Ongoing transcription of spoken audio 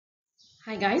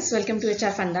Hi guys, welcome to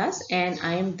HR Fundas and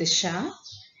I am Disha.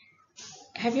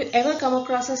 Have you ever come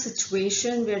across a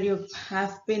situation where you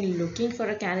have been looking for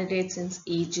a candidate since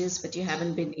ages but you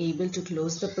haven't been able to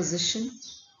close the position?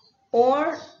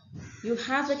 Or you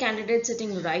have the candidate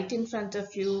sitting right in front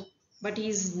of you but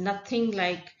he's nothing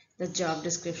like the job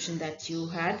description that you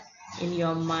had in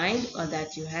your mind or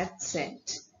that you had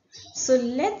sent. So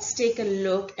let's take a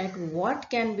look at what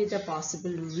can be the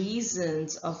possible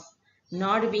reasons of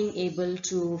not being able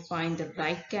to find the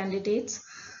right candidates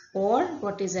or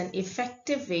what is an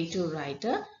effective way to write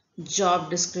a job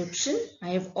description.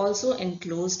 I have also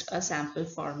enclosed a sample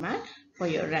format for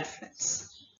your reference.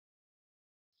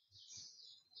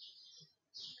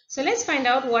 So let's find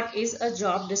out what is a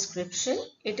job description.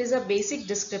 It is a basic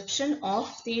description of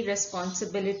the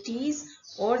responsibilities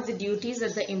or the duties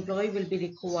that the employee will be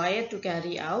required to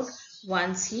carry out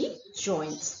once he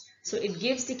joins. So it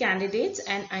gives the candidates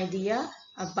an idea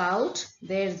about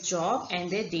their job and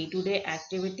their day-to-day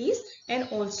activities and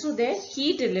also their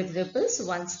key deliverables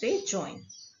once they join.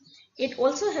 It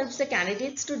also helps the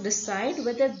candidates to decide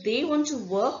whether they want to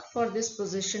work for this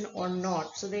position or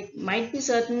not. So there might be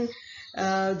certain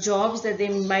jobs that they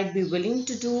might be willing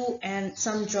to do and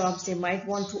some jobs they might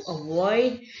want to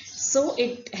avoid. So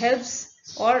it helps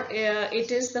or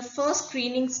it is the first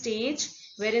screening stage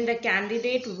wherein the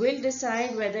candidate will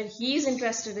decide whether he is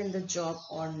interested in the job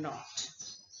or not.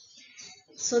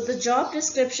 So the job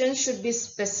description should be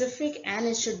specific and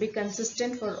it should be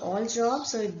consistent for all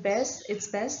jobs. So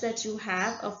it's best that you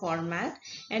have a format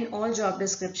and all job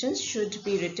descriptions should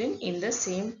be written in the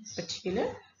same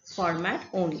particular format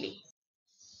only.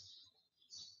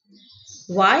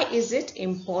 Why is it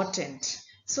important?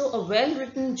 So a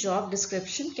well-written job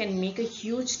description can make a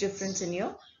huge difference in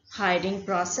your hiring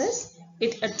process.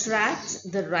 It attracts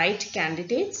the right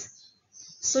candidates.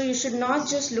 So you should not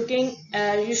just look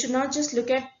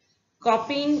at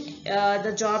copying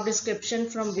the job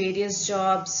description from various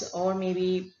jobs or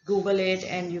maybe Google it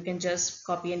and you can just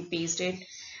copy and paste it.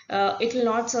 It will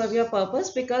not serve your purpose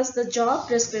because the job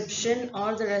description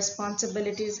or the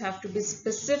responsibilities have to be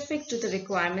specific to the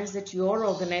requirements that your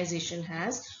organization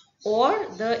has or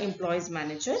the employees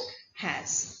manager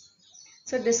has.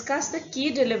 So discuss the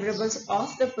key deliverables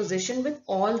of the position with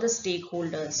all the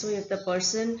stakeholders. So if the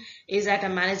person is at a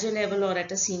manager level or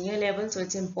at a senior level, so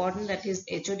it's important that his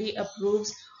HOD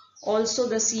approves. Also,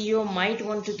 the CEO might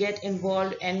want to get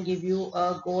involved and give you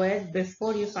a go ahead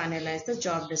before you finalize the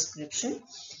job description.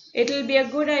 It will be a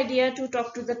good idea to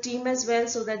talk to the team as well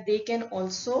so that they can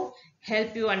also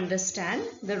help you understand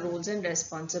the roles and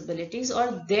responsibilities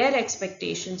or their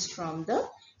expectations from the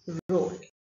role.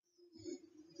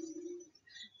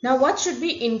 Now, what should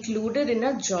be included in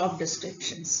a job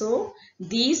description? So,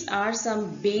 these are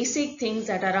some basic things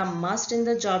that are a must in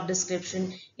the job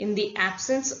description. In the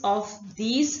absence of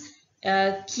these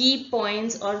key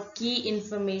points or key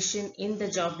information in the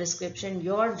job description,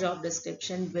 your job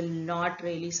description will not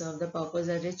really serve the purpose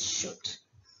that it should.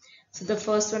 So, the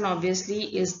first one obviously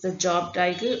is the job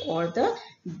title or the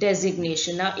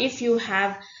designation. Now, if you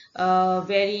have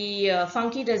very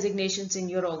funky designations in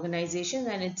your organization,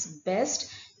 then it's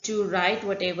best to write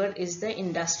whatever is the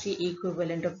industry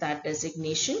equivalent of that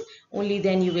designation. Only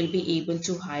then you will be able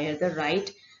to hire the right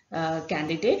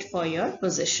candidate for your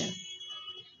position.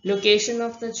 Location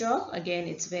of the job, again,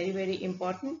 it's very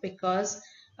important because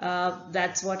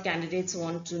that's what candidates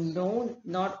want to know.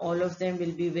 Not all of them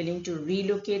will be willing to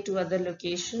relocate to other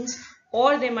locations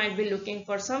or they might be looking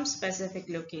for some specific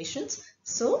locations.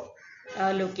 So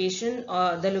the location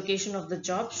of the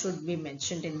job should be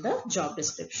mentioned in the job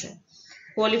description.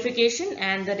 Qualification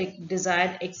and the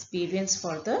desired experience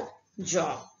for the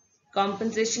job.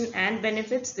 Compensation and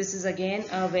benefits. This is again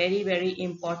a very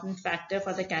important factor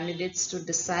for the candidates to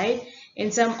decide.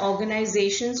 In some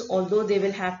organizations, although they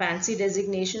will have fancy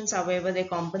designations, however, their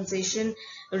compensation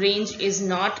range is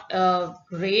not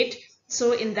great.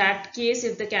 So in that case,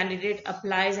 if the candidate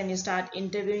applies and you start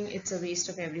interviewing, it's a waste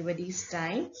of everybody's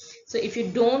time. So if you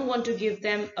don't want to give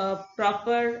them a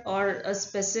proper or a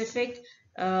specific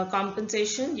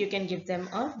compensation, you can give them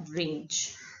a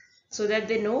range so that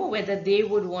they know whether they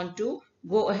would want to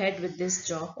go ahead with this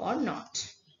job or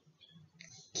not.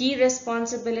 Key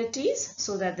responsibilities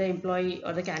so that the employee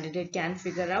or the candidate can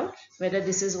figure out whether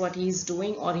this is what he is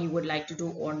doing or he would like to do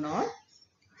or not.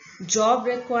 Job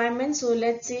requirements. So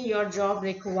let's say your job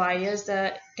requires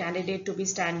the candidate to be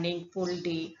standing full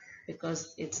day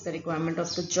because it's the requirement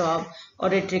of the job,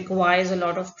 or it requires a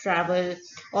lot of travel,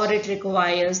 or it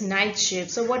requires night shift.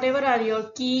 So whatever are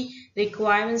your key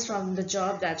requirements from the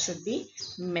job, that should be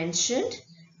mentioned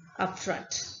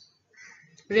upfront.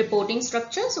 reporting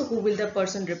structure, so who will the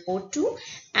person report to,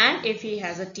 and if he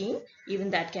has a team,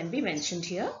 even that can be mentioned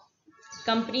here.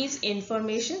 Company's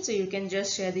information, so you can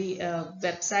just share the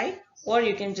website, or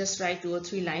you can just write 2 or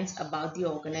 3 lines about the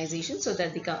organization so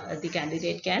that the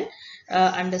candidate can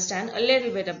understand a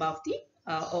little bit about the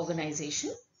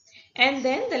organization. And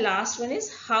then the last one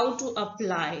is how to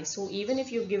apply. So even if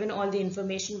you've given all the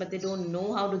information but they don't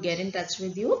know how to get in touch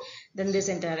with you, then this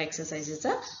entire exercise is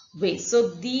a waste. So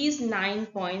these 9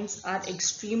 points are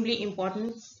extremely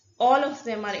important. All of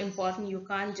them are important. You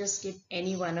can't just skip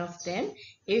any one of them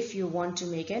if you want to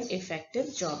make an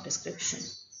effective job description.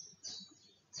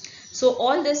 So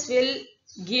all this will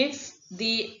give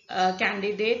the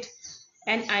candidate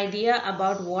an idea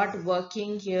about what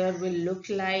working here will look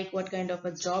like, what kind of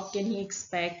a job can he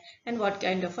expect, and what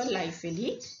kind of a life will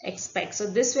he expect. So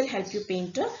this will help you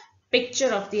paint a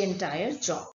picture of the entire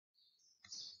job.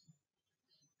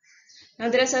 Now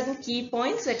there are certain key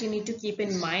points that you need to keep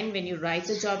in mind when you write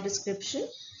the job description.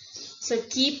 So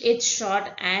keep it short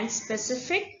and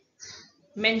specific.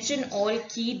 Mention all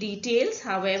key details.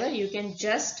 However, you can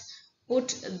just put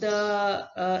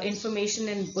the information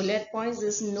in bullet points.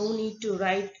 There's no need to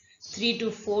write 3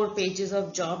 to 4 pages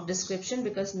of job description,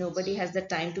 because nobody has the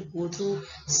time to go through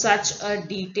such a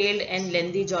detailed and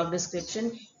lengthy job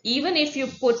description. Even if you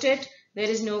put it, there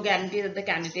is no guarantee that the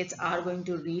candidates are going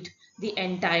to read the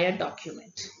entire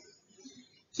document.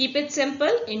 Keep it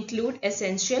simple, include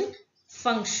essential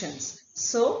functions.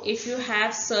 So if you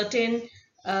have certain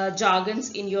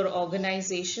jargons in your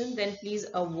organization, then please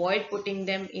avoid putting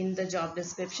them in the job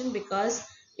description, because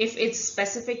if it's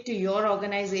specific to your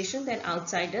organization, then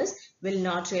outsiders will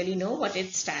not really know what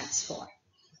it stands for,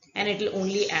 and it will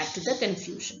only add to the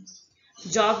confusion.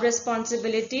 Job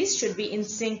responsibilities should be in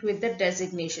sync with the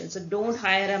designation. So don't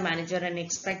hire a manager and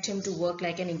expect him to work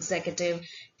like an executive,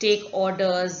 take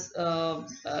orders,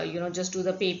 just do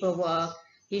the paperwork.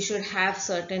 He should have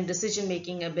certain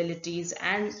decision-making abilities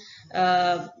and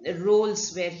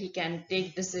roles where he can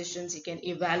take decisions, he can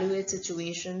evaluate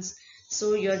situations.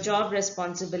 So your job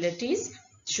responsibilities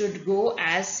should go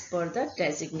as per the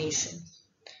designation.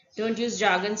 Don't use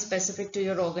jargon specific to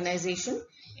your organization.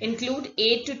 Include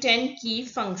 8 to 10 key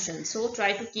functions. So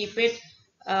try to keep it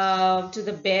to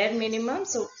the bare minimum.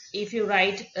 So if you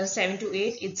write 7 to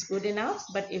 8, it's good enough.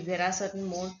 But if there are certain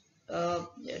more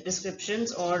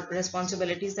descriptions or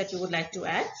responsibilities that you would like to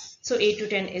add, so 8 to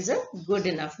 10 is a good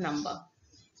enough number.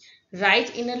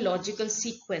 Write in a logical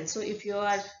sequence. So if you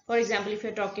are, for example, if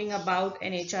you're talking about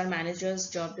an HR manager's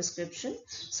job description,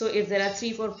 so if there are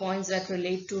 3-4 points that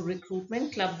relate to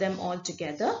recruitment, club them all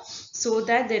together so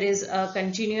that there is a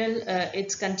continual,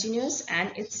 it's continuous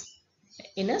and it's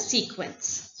in a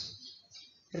sequence.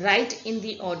 Write in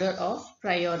the order of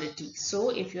priority. So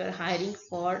if you are hiring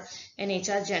for an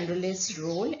HR generalist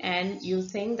role and you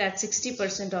think that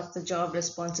 60% of the job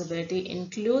responsibility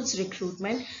includes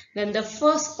recruitment, then the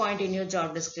first point in your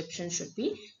job description should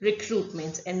be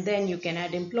recruitment, and then you can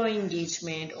add employee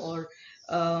engagement or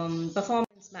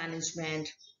performance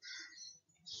management.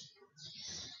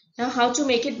 Now, how to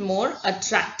make it more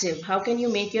attractive? How can you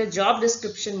make your job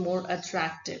description more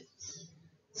attractive?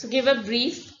 So give a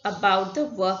brief about the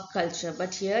work culture,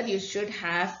 but here you should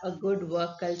have a good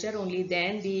work culture. Only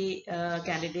then the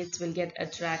candidates will get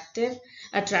attracted.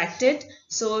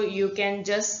 So you can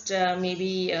just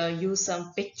maybe use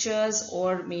some pictures,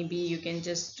 or maybe you can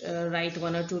just write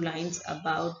 1 or 2 lines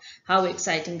about how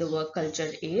exciting the work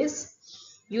culture is.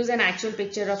 Use an actual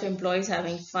picture of employees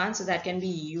having fun, so that can be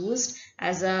used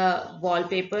as a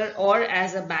wallpaper or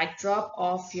as a backdrop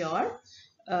of your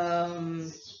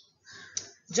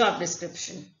job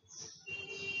description.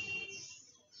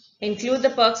 Include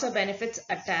the perks or benefits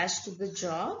attached to the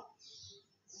job.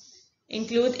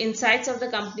 Include insights of the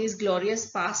company's glorious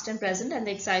past and present and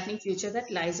the exciting future that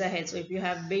lies ahead. So if you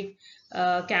have big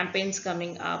campaigns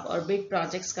coming up or big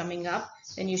projects coming up,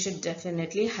 then you should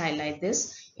definitely highlight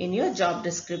this in your job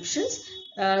descriptions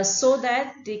so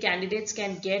that the candidates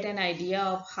can get an idea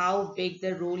of how big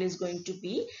the role is going to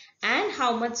be and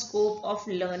how much scope of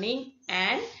learning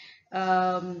and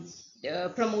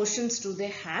promotions do they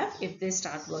have if they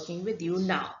start working with you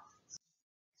now.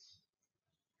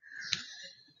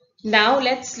 Now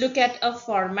let's look at a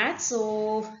format.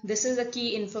 So this is the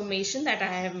key information that I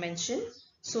have mentioned.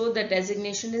 So the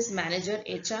designation is manager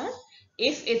HR.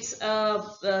 If it's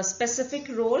a specific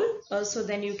role, so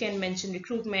then you can mention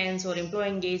recruitments or employee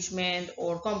engagement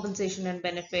or compensation and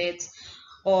benefits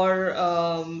or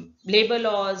labor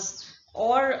laws,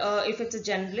 or if it's a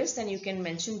generalist, then you can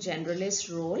mention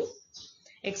generalist role.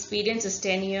 Experience is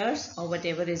 10 years or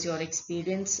whatever is your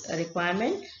experience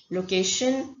requirement.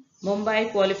 Location,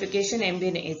 Mumbai qualification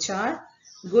MBA in HR,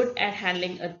 good at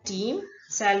handling a team,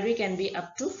 salary can be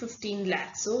up to 15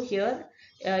 lakhs. So here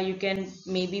you can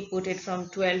maybe put it from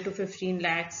 12 to 15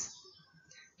 lakhs.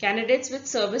 Candidates with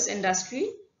service industry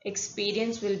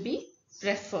experience will be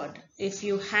preferred. If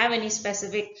you have any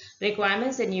specific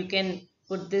requirements, then you can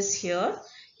put this here.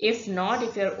 If not,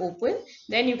 if you're open,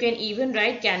 then you can even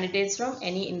write candidates from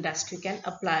any industry can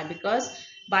apply, because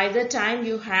by the time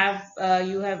you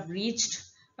have reached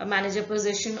a manager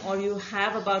position, or you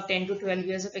have about 10 to 12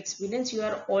 years of experience, you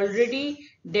are already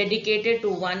dedicated to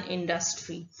one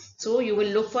industry. So you will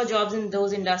look for jobs in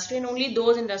those industry, and only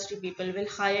those industry people will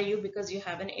hire you because you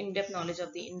have an in-depth knowledge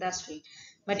of the industry.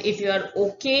 But if you are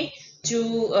okay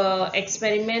to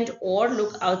experiment or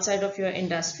look outside of your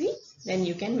industry, then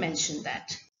you can mention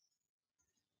that.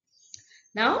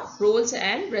 Now, roles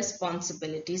and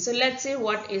responsibilities. So let's say,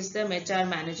 what is the HR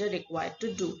manager required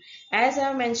to do? As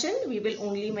I mentioned, we will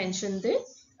only mention the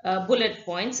bullet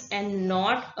points and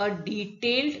not a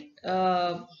detailed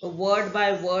word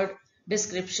by word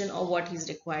description of what he's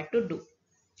required to do.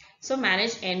 So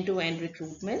manage end-to-end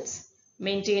recruitments,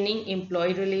 maintaining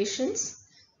employee relations,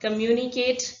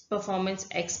 communicate performance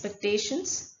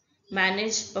expectations,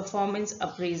 manage performance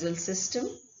appraisal system,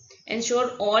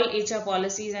 ensure all HR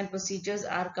policies and procedures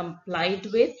are complied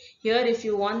with. Here, if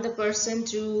you want the person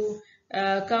to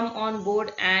come on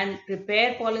board and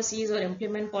prepare policies or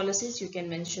implement policies, you can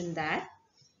mention that.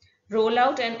 Roll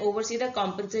out and oversee the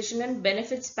compensation and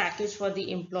benefits package for the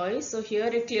employees. So here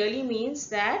it clearly means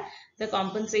that the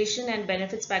compensation and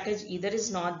benefits package either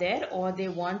is not there, or they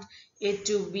want it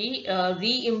to be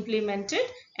re-implemented,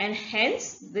 and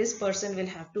hence this person will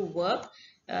have to work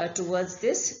towards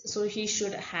this. So he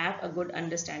should have a good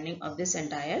understanding of this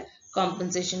entire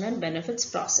compensation and benefits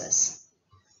process.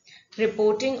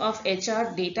 Reporting of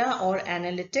HR data or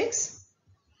analytics,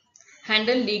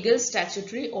 handle legal,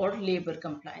 statutory or labor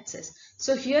compliances.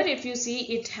 So here if you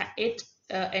see, it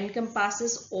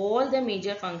encompasses all the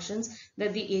major functions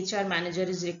that the HR manager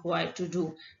is required to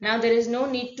do. Now there is no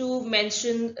need to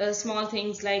mention small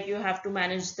things like you have to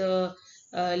manage the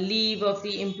leave of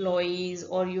the employees,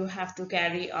 or you have to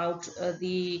carry out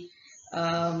the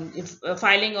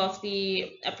filing of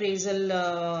the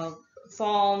appraisal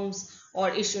forms, or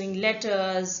issuing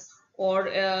letters, or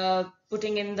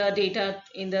putting in the data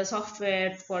in the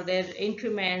software for their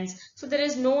increments. So there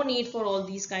is no need for all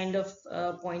these kind of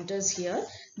pointers here.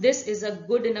 This is a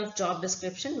good enough job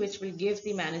description which will give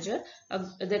the manager,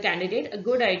 the candidate, a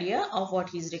good idea of what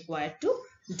he's required to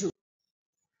do.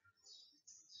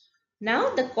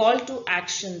 Now the call to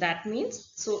action, that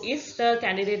means, so if the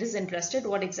candidate is interested,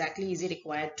 what exactly is he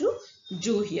required to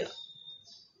do here?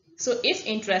 So if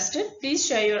interested, please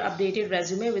share your updated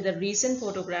resume with a recent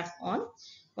photograph on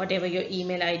whatever your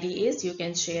email ID is. You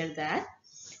can share that,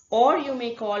 or you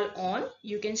may call on,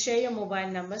 you can share your mobile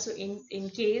number. So in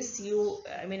case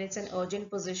it's an urgent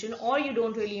position, or you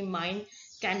don't really mind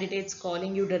candidates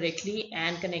calling you directly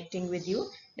and connecting with you,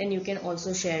 then you can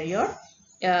also share your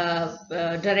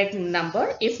direct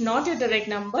number. If not your direct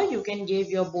number, you can give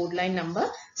your board line number,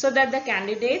 so that the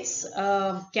candidates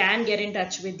can get in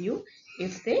touch with you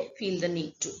if they feel the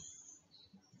need to.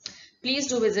 Please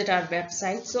do visit our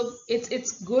website. So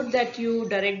it's good that you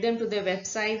direct them to their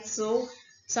website. So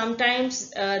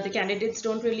sometimes the candidates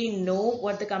don't really know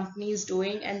what the company is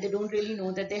doing, and they don't really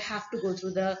know that they have to go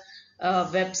through the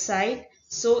website.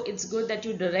 So it's good that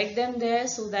you direct them there,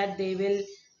 so that they will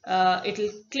it'll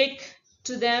click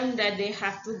to them that they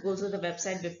have to go to the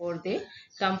website before they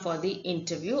come for the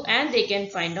interview, and they can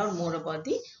find out more about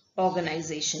the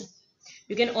organization.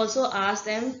 You can also ask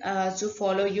them to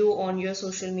follow you on your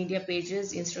social media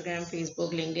pages, Instagram,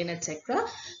 Facebook, LinkedIn, etc.,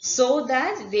 so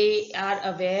that they are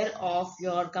aware of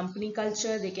your company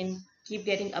culture. They can keep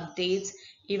getting updates.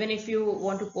 Even if you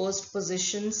want to post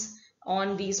positions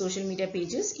on the social media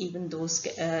pages, even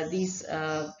these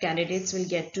candidates will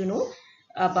get to know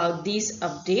about these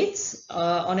updates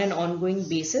on an ongoing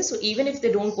basis. So even if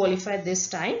they don't qualify this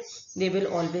time, they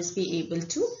will always be able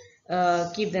to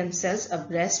keep themselves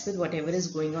abreast with whatever is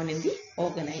going on in the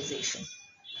organization.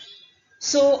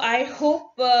 So I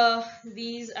hope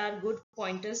these are good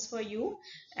pointers for you,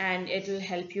 and it will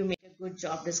help you make a good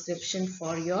job description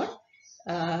for your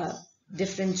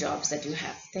different jobs that you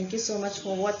have. Thank you so much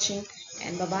for watching,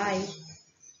 and bye-bye.